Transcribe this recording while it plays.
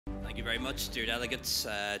you very much, dear delegates,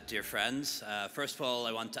 dear friends. First of all,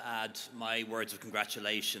 I want to add my words of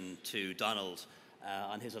congratulation to Donald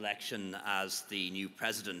on his election as the new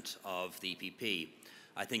president of the EPP.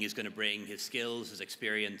 I think he's going to bring his skills, his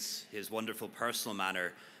experience, his wonderful personal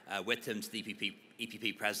manner with him to the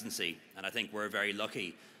EPP presidency, and I think we're very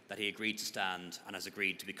lucky that he agreed to stand and has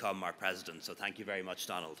agreed to become our president. So thank you very much,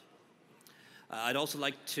 Donald. I'd also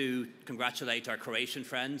like to congratulate our Croatian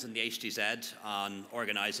friends in the HDZ on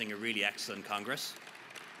organising a really excellent Congress.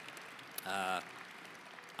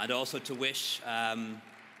 And also to wish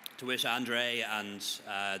Andrei and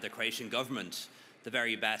the Croatian government the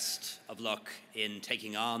very best of luck in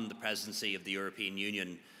taking on the presidency of the European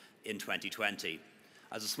Union in 2020.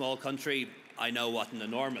 As a small country, I know what an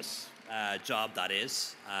enormous job that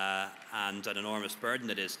is and an enormous burden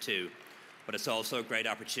it is too. But it's also a great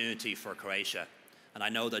opportunity for Croatia. And I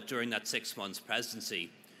know that during that 6 months presidency,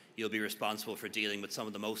 you'll be responsible for dealing with some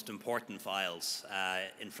of the most important files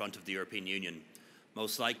in front of the European Union.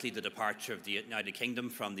 Most likely the departure of the United Kingdom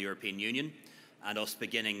from the European Union and us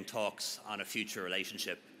beginning talks on a future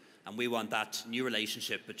relationship. And we want that new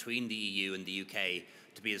relationship between the EU and the UK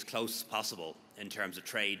to be as close as possible in terms of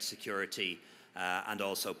trade, security, and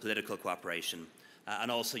also political cooperation. And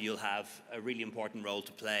also you'll have a really important role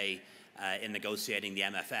to play in negotiating the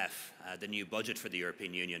MFF, the new budget for the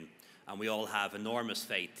European Union. And we all have enormous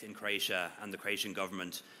faith in Croatia and the Croatian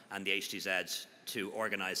government and the HDZ to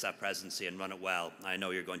organise that presidency and run it well. I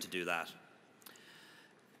know you're going to do that.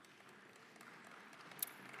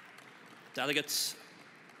 Delegates,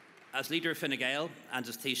 as leader of Fine Gael and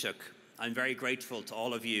as Taoiseach, I'm very grateful to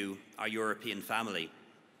all of you, our European family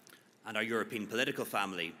and our European political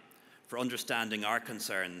family, for understanding our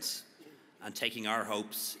concerns and taking our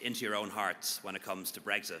hopes into your own hearts when it comes to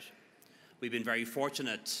Brexit. We've been very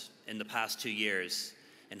fortunate in the past 2 years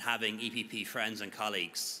in having EPP friends and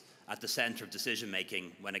colleagues at the centre of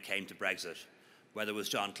decision-making when it came to Brexit, whether it was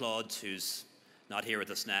Jean-Claude, who's not here with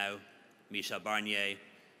us now, Michel Barnier,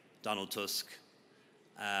 Donald Tusk,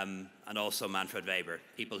 and also Manfred Weber,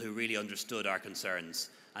 people who really understood our concerns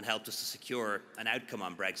and helped us to secure an outcome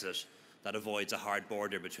on Brexit that avoids a hard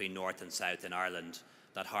border between North and South in Ireland,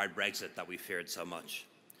 that hard Brexit that we feared so much.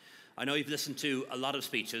 I know you've listened to a lot of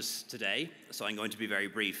speeches today, so I'm going to be very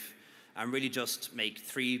brief and really just make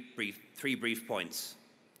three brief points.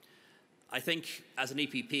 I think as an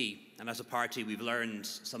EPP and as a party, we've learned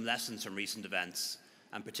some lessons from recent events,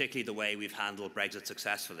 and particularly the way we've handled Brexit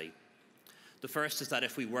successfully. The first is that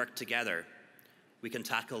if we work together, we can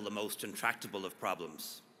tackle the most intractable of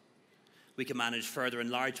problems. We can manage further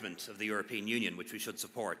enlargement of the European Union, which we should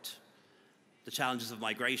support, the challenges of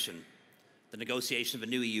migration, the negotiation of a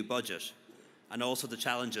new EU budget, and also the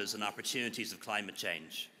challenges and opportunities of climate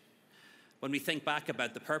change. When we think back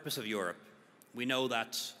about the purpose of Europe, we know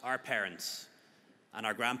that our parents and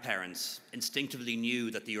our grandparents instinctively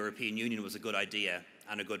knew that the European Union was a good idea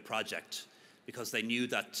and a good project because they knew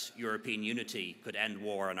that European unity could end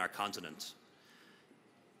war on our continent.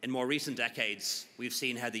 In more recent decades, we've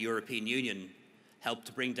seen how the European Union helped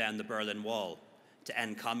to bring down the Berlin Wall, to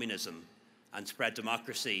end communism and spread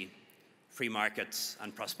democracy, free markets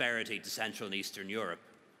and prosperity to Central and Eastern Europe.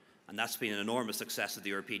 And that's been an enormous success of the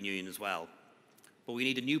European Union as well. But we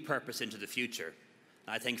need a new purpose into the future.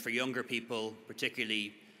 And I think for younger people,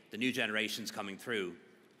 particularly the new generations coming through,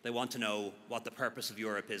 they want to know what the purpose of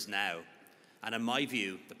Europe is now. And in my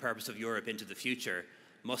view, the purpose of Europe into the future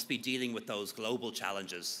must be dealing with those global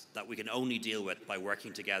challenges that we can only deal with by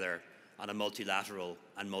working together on a multilateral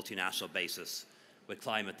and multinational basis, with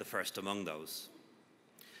climate the first among those.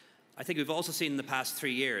 I think we've also seen in the past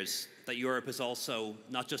 3 years that Europe is also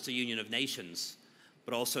not just a union of nations,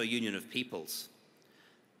 but also a union of peoples.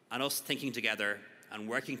 And us thinking together and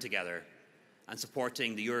working together and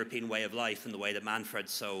supporting the European way of life in the way that Manfred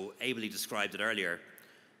so ably described it earlier,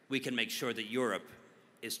 we can make sure that Europe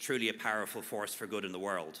is truly a powerful force for good in the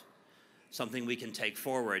world, something we can take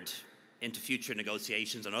forward into future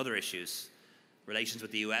negotiations on other issues, relations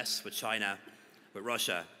with the US, with China, with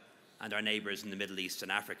Russia, and our neighbours in the Middle East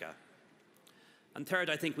and Africa. And third,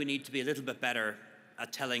 I think we need to be a little bit better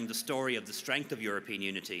at telling the story of the strength of European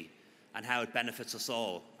unity and how it benefits us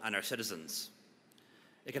all and our citizens.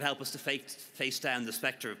 It can help us to face down the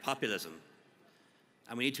spectre of populism.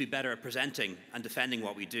 And we need to be better at presenting and defending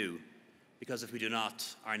what we do, because if we do not,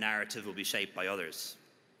 our narrative will be shaped by others.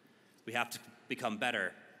 We have to become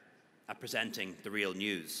better at presenting the real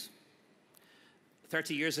news.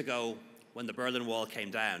 30 years ago, when the Berlin Wall came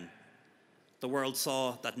down, the world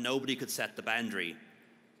saw that nobody could set the boundary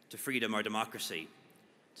to freedom or democracy,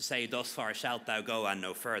 to say, thus far shalt thou go and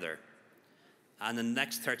no further. And in the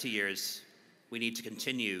next 30 years, we need to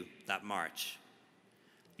continue that march.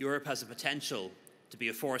 Europe has the potential to be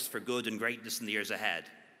a force for good and greatness in the years ahead,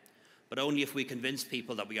 but only if we convince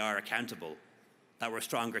people that we are accountable, that we're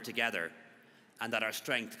stronger together, and that our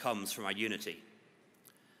strength comes from our unity.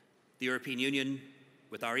 The European Union,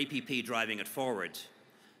 with our EPP driving it forward,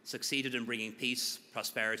 succeeded in bringing peace,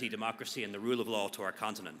 prosperity, democracy, and the rule of law to our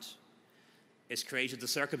continent. It's created the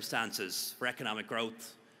circumstances for economic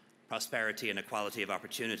growth, prosperity, and equality of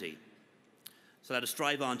opportunity. So let us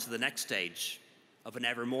drive on to the next stage of an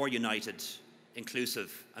ever more united,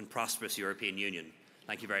 inclusive, and prosperous European Union.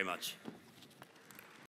 Thank you very much.